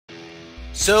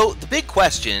So the big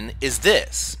question is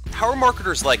this: how are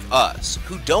marketers like us,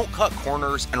 who don't cut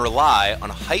corners and rely on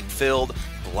hype-filled,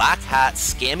 black hat,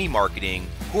 scammy marketing,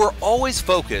 who are always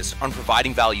focused on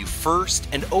providing value first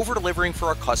and over-delivering for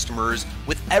our customers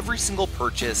with every single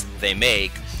purchase they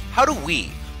make, how do we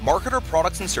market our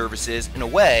products and services in a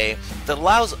way that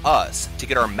allows us to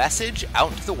get our message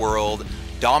out into the world,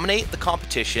 dominate the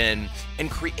competition, and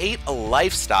create a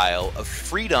lifestyle of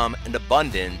freedom and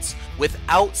abundance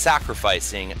without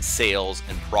sacrificing sales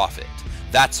and profit?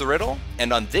 That's the riddle,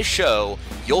 and on this show,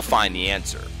 you'll find the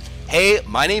answer. Hey,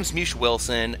 my name's Misha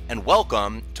Wilson, and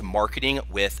welcome to Marketing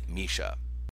with Misha.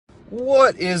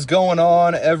 What is going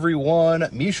on, everyone?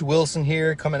 Misha Wilson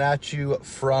here, coming at you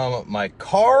from my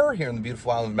car here in the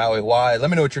beautiful island of Maui, Hawaii. Let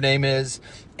me know what your name is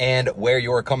and where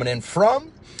you're coming in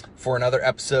from for another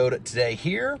episode today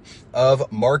here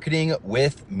of Marketing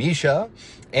with Misha.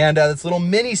 And this little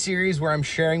mini series where I'm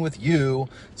sharing with you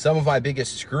some of my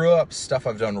biggest screw ups, stuff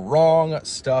I've done wrong,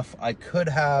 stuff I could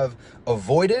have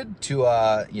avoided to,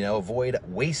 avoid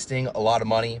wasting a lot of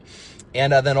money.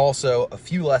 And then also a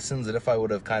few lessons that if I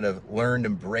would have kind of learned,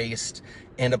 embraced,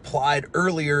 and applied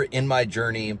earlier in my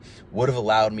journey would have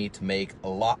allowed me to make a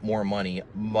lot more money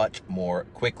much more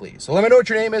quickly. So let me know what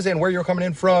your name is and where you're coming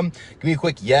in from. Give me a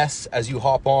quick yes as you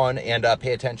hop on and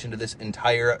pay attention to this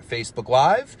entire Facebook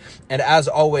Live. And as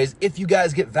always, if you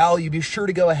guys get value, be sure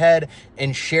to go ahead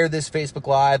and share this Facebook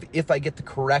Live. If I get the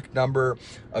correct number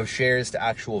of shares to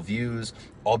actual views,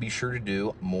 I'll be sure to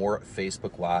do more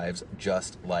Facebook Lives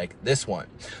just like this one.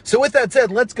 So with that said,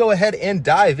 let's go ahead and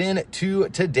dive into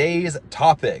today's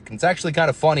topic. It's actually kind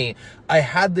of funny. I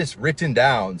had this written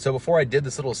down. So before I did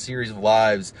this little series of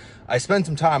lives, I spent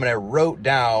some time and I wrote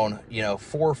down, 4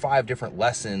 or 5 different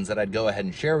lessons that I'd go ahead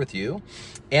and share with you.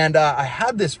 And I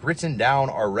had this written down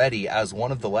already as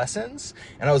one of the lessons,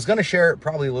 and I was going to share it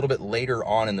probably a little bit later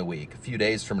on in the week, a few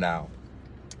days from now.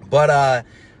 But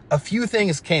a few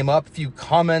things came up, a few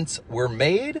comments were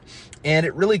made, and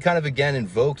it really kind of, again,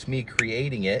 invoked me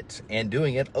creating it and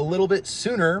doing it a little bit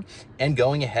sooner and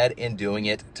going ahead and doing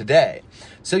it today.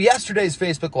 So yesterday's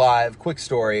Facebook Live, quick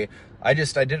story, I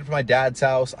did it from my dad's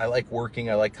house. I like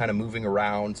working. I like kind of moving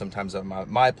around. Sometimes I'm at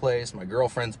my place, my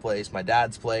girlfriend's place, my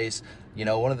dad's place.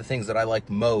 One of the things that I like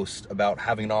most about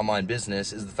having an online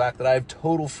business is the fact that I have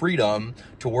total freedom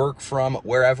to work from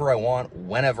wherever I want,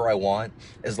 whenever I want,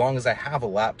 as long as I have a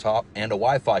laptop and a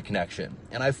Wi-Fi connection.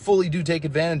 And I fully do take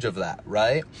advantage of that,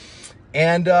 right?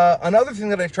 And another thing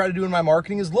that I try to do in my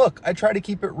marketing is, look, I try to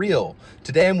keep it real.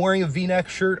 Today I'm wearing a V-neck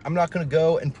shirt. I'm not going to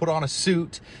go and put on a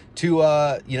suit to,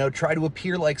 try to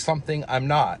appear like something I'm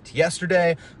not.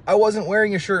 Yesterday, I wasn't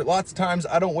wearing a shirt. Lots of times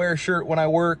I don't wear a shirt when I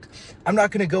work. I'm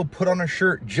not going to go put on a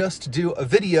shirt just to do a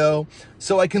video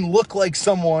so I can look like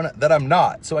someone that I'm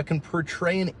not, so I can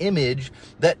portray an image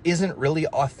that isn't really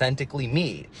authentically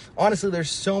me. Honestly,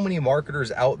 there's so many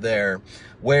marketers out there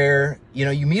where,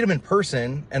 you meet them in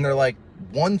person and they're like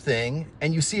one thing,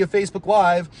 and you see a Facebook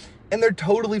Live and they're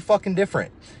totally fucking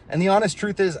different. And the honest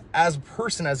truth is, as a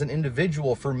person, as an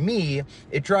individual, for me,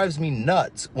 it drives me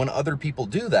nuts when other people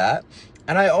do that.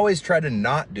 And I always try to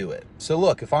not do it. So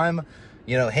look, if I'm,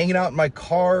 hanging out in my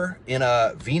car in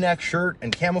a V-neck shirt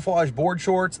and camouflage board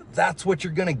shorts, that's what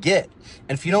you're gonna get.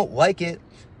 And if you don't like it,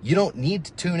 you don't need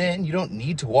to tune in. You don't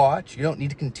need to watch. You don't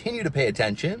need to continue to pay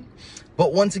attention.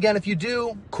 But once again, if you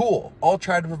do, cool. I'll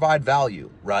try to provide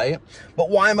value, right? But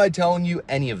why am I telling you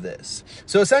any of this?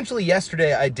 So essentially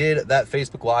yesterday I did that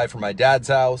Facebook Live from my dad's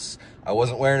house. I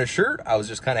wasn't wearing a shirt. I was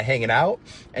just kind of hanging out.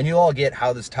 And you'll all get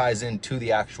how this ties into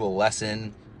the actual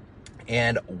lesson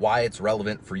and why it's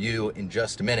relevant for you in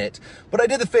just a minute. But I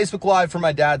did the Facebook Live from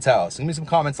my dad's house. Give me some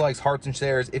comments, likes, hearts, and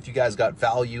shares if you guys got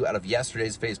value out of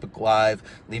yesterday's Facebook Live.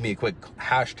 Leave me a quick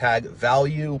hashtag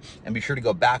value, and be sure to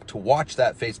go back to watch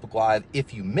that Facebook Live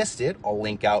if you missed it. I'll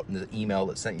link out in the email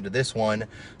that sent you to this one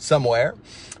somewhere.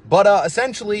 But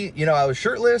essentially, I was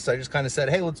shirtless. I just kind of said,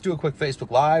 hey, let's do a quick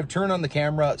Facebook Live, turned on the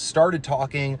camera, started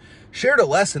talking, shared a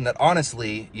lesson that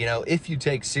honestly, if you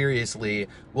take seriously,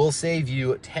 will save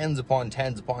you tens upon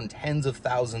tens upon tens of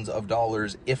thousands of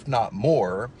dollars, if not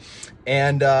more.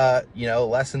 And, a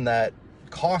lesson that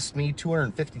cost me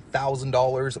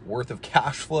 $250,000 worth of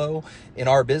cash flow in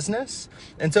our business.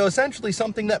 And so essentially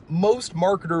something that most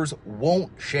marketers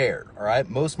won't share, all right?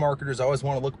 Most marketers always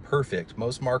want to look perfect.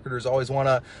 Most marketers always want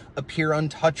to appear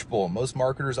untouchable. Most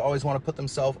marketers always want to put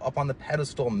themselves up on the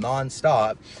pedestal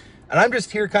nonstop. And I'm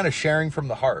just here kind of sharing from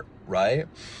the heart, right?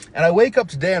 And I wake up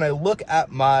today and I look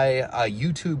at my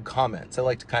YouTube comments. I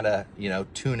like to kind of,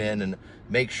 tune in and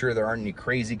make sure there aren't any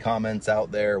crazy comments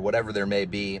out there, whatever there may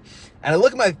be. And I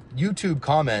look at my YouTube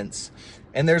comments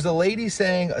and there's a lady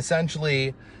saying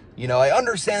essentially, I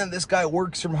understand that this guy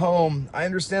works from home. I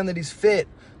understand that he's fit.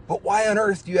 But why on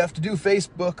earth do you have to do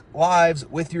Facebook Lives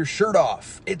with your shirt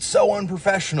off? It's so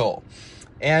unprofessional.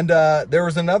 And there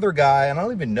was another guy, and I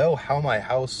don't even know how my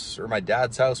house or my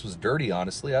dad's house was dirty,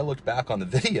 honestly. I looked back on the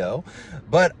video.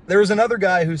 But there was another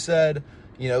guy who said,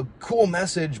 cool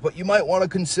message, but you might want to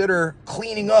consider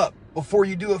cleaning up before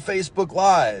you do a Facebook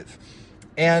Live.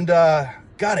 And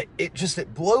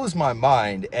it blows my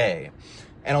mind, A.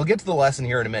 And I'll get to the lesson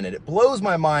here in a minute. It blows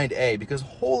my mind, A, because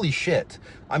holy shit,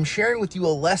 I'm sharing with you a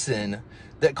lesson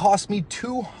that cost me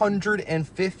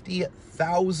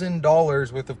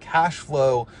 $250,000 worth of cash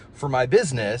flow for my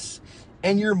business,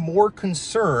 and you're more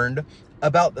concerned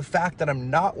about the fact that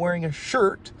I'm not wearing a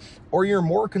shirt, or you're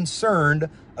more concerned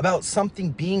about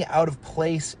something being out of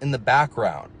place in the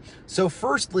background. So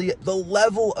firstly, the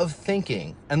level of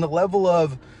thinking and the level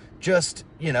of just,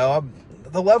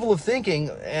 the level of thinking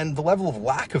and the level of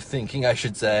lack of thinking, I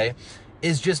should say,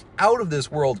 is just out of this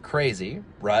world crazy,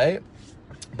 right?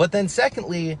 But then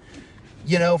secondly,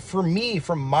 for me,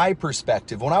 from my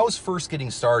perspective, when I was first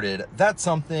getting started, that's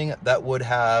something that would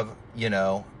have,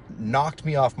 knocked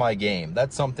me off my game.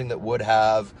 That's something that would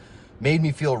have made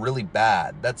me feel really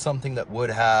bad. That's something that would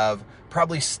have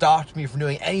probably stopped me from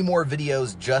doing any more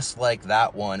videos just like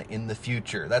that one in the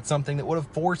future. That's something that would have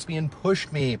forced me and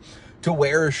pushed me to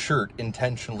wear a shirt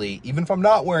intentionally, even if I'm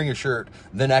not wearing a shirt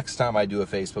the next time I do a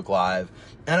Facebook Live.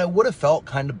 And I would have felt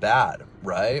kind of bad,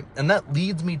 right? And that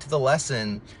leads me to the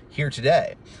lesson here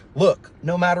today. Look,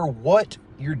 no matter what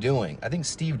you're doing, I think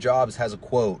Steve Jobs has a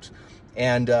quote,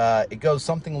 and it goes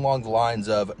something along the lines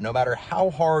of, no matter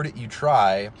how hard you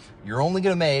try, you're only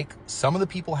gonna make some of the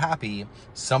people happy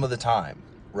some of the time,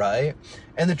 right?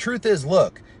 And the truth is,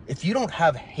 look, if you don't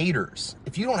have haters,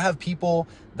 if you don't have people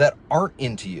that aren't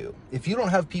into you, if you don't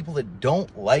have people that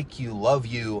don't like you, love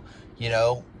you,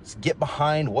 get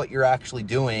behind what you're actually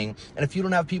doing, and if you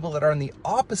don't have people that are on the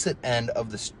opposite end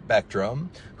of the spectrum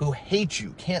who hate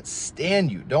you, can't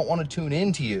stand you, don't want to tune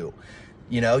into you,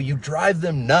 you drive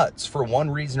them nuts for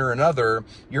one reason or another,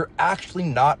 you're actually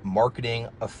not marketing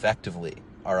effectively.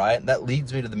 All right. That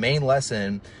leads me to the main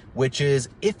lesson, which is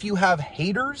if you have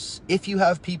haters, if you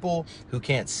have people who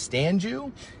can't stand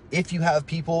you, if you have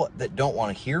people that don't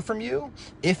want to hear from you,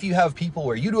 if you have people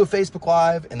where you do a Facebook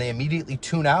Live and they immediately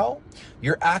tune out,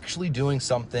 you're actually doing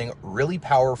something really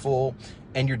powerful,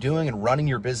 and you're doing and running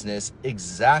your business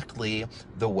exactly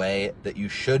the way that you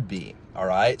should be. All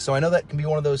right. So I know that can be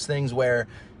one of those things where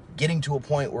getting to a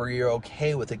point where you're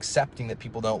okay with accepting that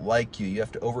people don't like you, you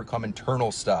have to overcome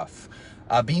internal stuff.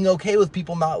 Being okay with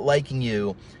people not liking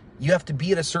you, you have to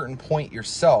be at a certain point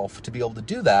yourself to be able to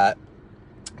do that.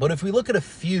 But if we look at a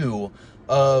few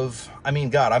of,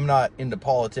 I'm not into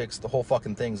politics. The whole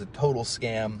fucking thing's a total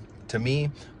scam to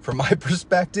me, from my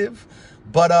perspective.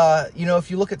 But,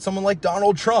 if you look at someone like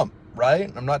Donald Trump,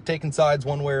 right? I'm not taking sides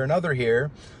one way or another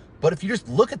here. But if you just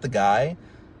look at the guy,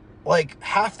 like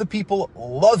half the people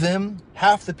love him,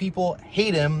 half the people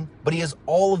hate him, but he has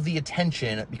all of the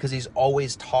attention because he's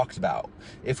always talked about.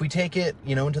 If we take it,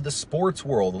 into the sports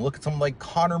world and look at someone like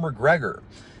Conor McGregor.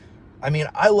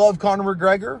 I love Conor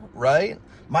McGregor, right?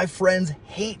 My friends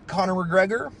hate Conor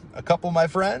McGregor, a couple of my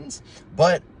friends,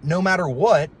 but no matter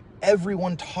what,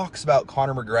 everyone talks about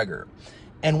Conor McGregor.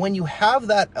 And when you have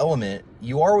that element,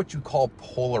 you are what you call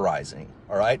polarizing,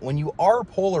 all right? When you are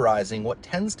polarizing, what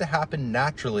tends to happen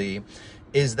naturally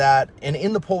is that, and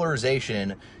in the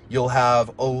polarization, you'll have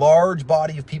a large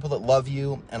body of people that love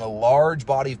you and a large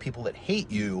body of people that hate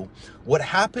you. What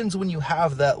happens when you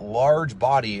have that large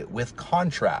body with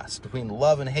contrast between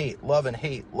love and hate, love and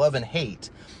hate, love and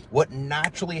hate, what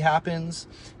naturally happens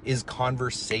is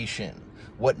conversation.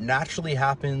 What naturally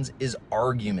happens is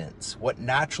arguments. What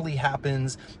naturally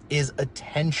happens is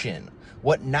attention.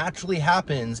 What naturally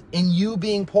happens in you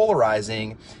being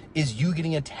polarizing is you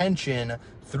getting attention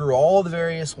through all the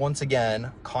various, once again,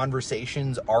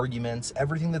 conversations, arguments,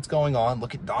 everything that's going on.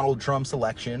 Look at Donald Trump's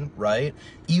election, right?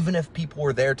 Even if people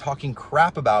were there talking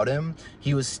crap about him,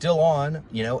 he was still on,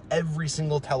 every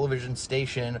single television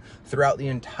station throughout the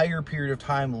entire period of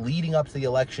time leading up to the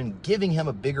election, giving him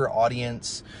a bigger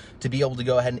audience to be able to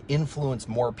go ahead and influence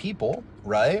more people,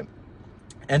 right?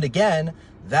 And again,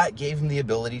 that gave him the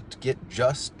ability to get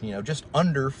just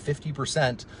under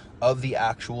 50% of the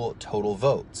actual total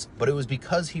votes. But it was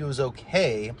because he was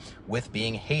okay with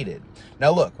being hated.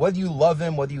 Now look, whether you love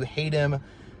him, whether you hate him,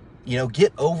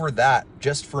 get over that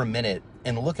just for a minute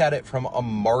and look at it from a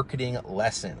marketing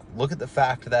lesson. Look at the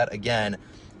fact that, again,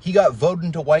 he got voted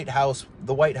into the White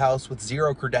House with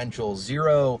zero credentials,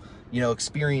 zero,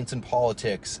 experience in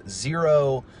politics,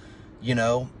 zero,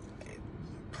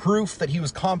 proof that he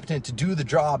was competent to do the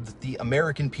job that the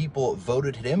American people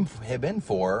voted him in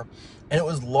for, and it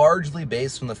was largely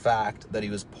based on the fact that he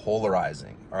was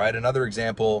polarizing. All right, another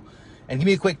example, and give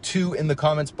me a quick 2 in the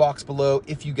comments box below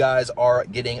if you guys are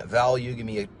getting value. Give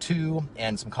me a 2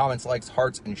 and some comments, likes,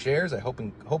 hearts, and shares. I hope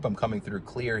I'm coming through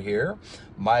clear here.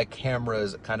 My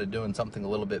camera's kind of doing something a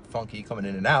little bit funky, coming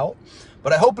in and out,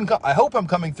 but I hope I'm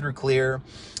coming through clear.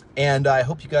 And I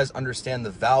hope you guys understand the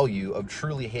value of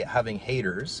truly having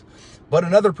haters. But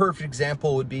another perfect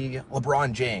example would be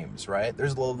LeBron James, right?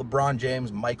 There's the LeBron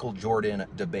James, Michael Jordan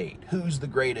debate. Who's the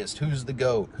greatest? Who's the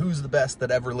GOAT? Who's the best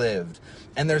that ever lived?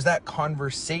 And there's that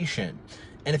conversation.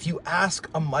 And if you ask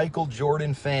a Michael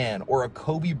Jordan fan or a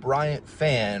Kobe Bryant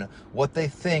fan what they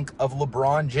think of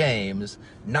LeBron James,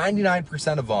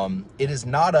 99% of them, it is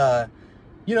not a,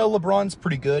 you know, LeBron's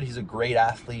pretty good. He's a great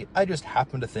athlete. I just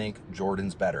happen to think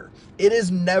Jordan's better. It is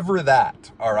never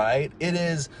that, all right? It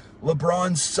is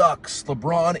LeBron sucks.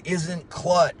 LeBron isn't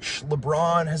clutch.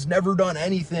 LeBron has never done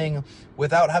anything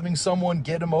without having someone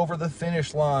get him over the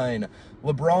finish line.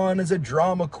 LeBron is a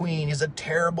drama queen. He's a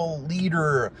terrible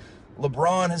leader.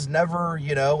 LeBron has never,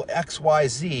 you know,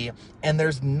 XYZ, and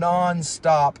there's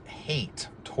nonstop hate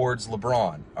towards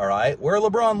LeBron, all right? We're a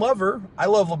LeBron lover. I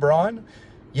love LeBron.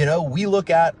 You know, we look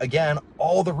at, again,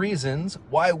 all the reasons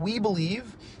why we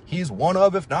believe he's one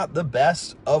of, if not the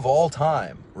best of all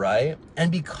time, right?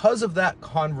 And because of that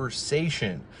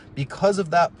conversation, because of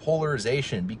that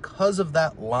polarization, because of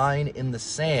that line in the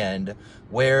sand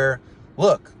where,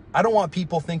 look, I don't want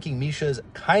people thinking Misha's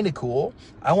kind of cool.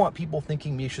 I want people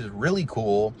thinking Misha's really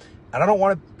cool. And I don't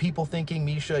want people thinking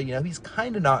Misha, you know, he's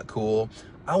kind of not cool.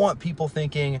 I want people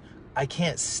thinking, I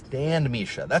can't stand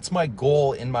Misha. That's my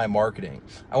goal in my marketing.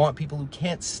 I want people who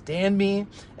can't stand me,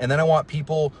 and then I want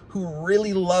people who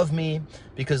really love me,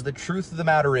 because the truth of the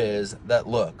matter is that,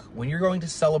 look, when you're going to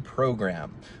sell a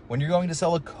program, when you're going to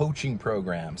sell a coaching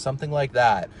program, something like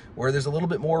that, where there's a little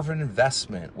bit more of an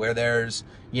investment, where there's,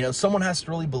 you know, someone has to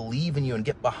really believe in you and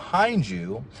get behind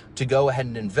you to go ahead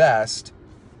and invest,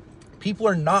 people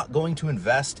are not going to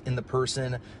invest in the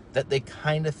person that they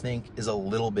kind of think is a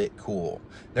little bit cool.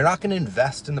 They're not going to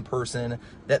invest in the person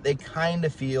that they kind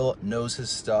of feel knows his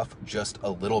stuff just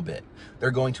a little bit.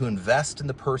 They're going to invest in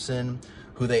the person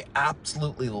who they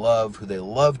absolutely love, who they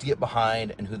love to get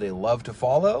behind, and who they love to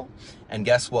follow. And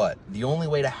guess what? The only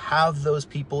way to have those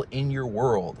people in your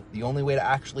world, the only way to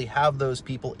actually have those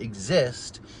people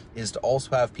exist, is to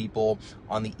also have people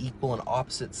on the equal and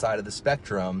opposite side of the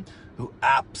spectrum who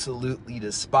absolutely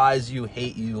despise you,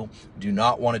 hate you, do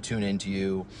not want to tune into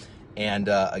you, and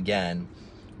again,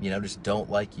 you know, just don't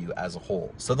like you as a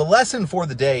whole. So the lesson for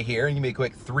the day here, and you make a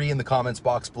quick 3 in the comments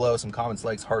box below, some comments,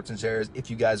 likes, hearts, and shares if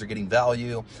you guys are getting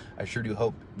value. I sure do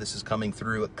hope this is coming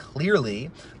through clearly.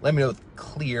 Let me know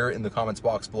clear in the comments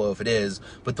box below if it is.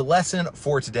 But the lesson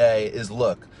for today is,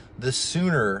 look, the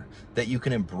sooner that you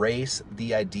can embrace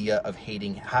the idea of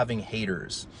having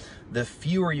haters, the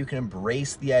fewer you can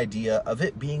embrace the idea of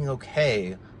it being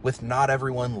okay with not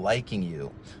everyone liking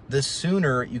you, the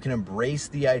sooner you can embrace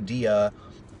the idea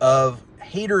of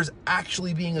haters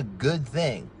actually being a good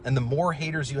thing. And the more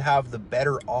haters you have, the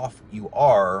better off you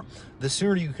are. The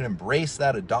sooner you can embrace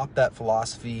that, adopt that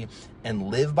philosophy, and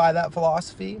live by that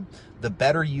philosophy, the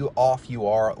better off you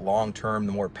are long term,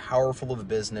 the more powerful of a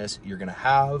business you're gonna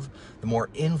have, the more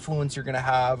influence you're gonna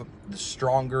have, the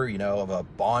stronger, you know, of a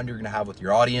bond you're gonna have with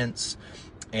your audience,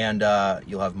 and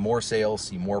you'll have more sales,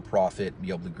 see more profit, be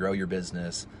able to grow your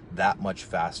business that much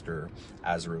faster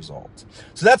as a result.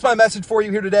 So that's my message for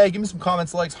you here today. Give me some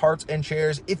comments, likes, hearts, and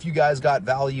shares if you guys got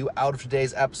value out of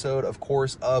today's episode, of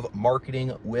course, of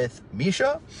Marketing with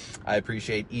Misha. I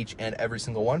appreciate each and every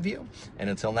single one of you. And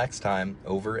until next time,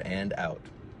 over and out.